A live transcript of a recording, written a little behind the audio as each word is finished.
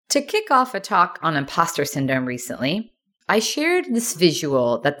To kick off a talk on imposter syndrome recently, I shared this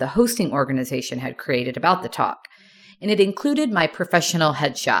visual that the hosting organization had created about the talk, and it included my professional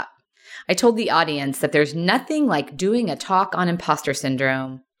headshot. I told the audience that there's nothing like doing a talk on imposter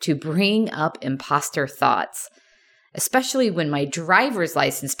syndrome to bring up imposter thoughts, especially when my driver's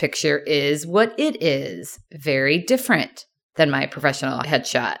license picture is what it is, very different than my professional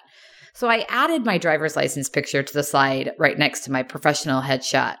headshot. So I added my driver's license picture to the slide right next to my professional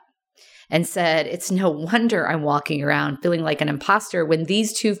headshot and said, it's no wonder I'm walking around feeling like an imposter when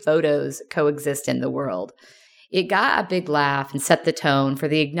these two photos coexist in the world. It got a big laugh and set the tone for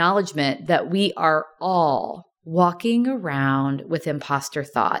the acknowledgement that we are all walking around with imposter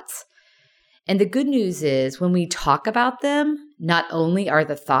thoughts. And the good news is when we talk about them, not only are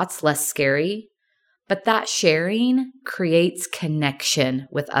the thoughts less scary, but that sharing creates connection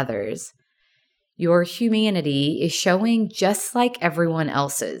with others. Your humanity is showing just like everyone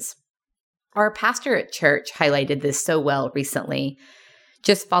else's. Our pastor at church highlighted this so well recently.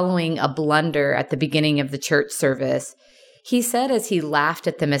 Just following a blunder at the beginning of the church service, he said as he laughed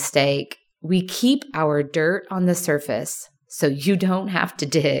at the mistake, "We keep our dirt on the surface so you don't have to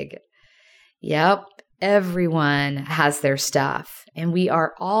dig." Yep, everyone has their stuff, and we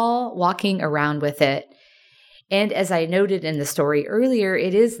are all walking around with it. And as I noted in the story earlier,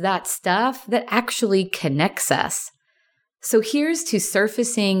 it is that stuff that actually connects us. So here's to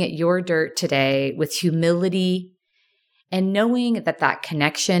surfacing your dirt today with humility and knowing that that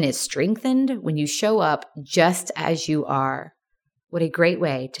connection is strengthened when you show up just as you are. What a great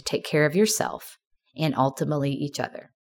way to take care of yourself and ultimately each other.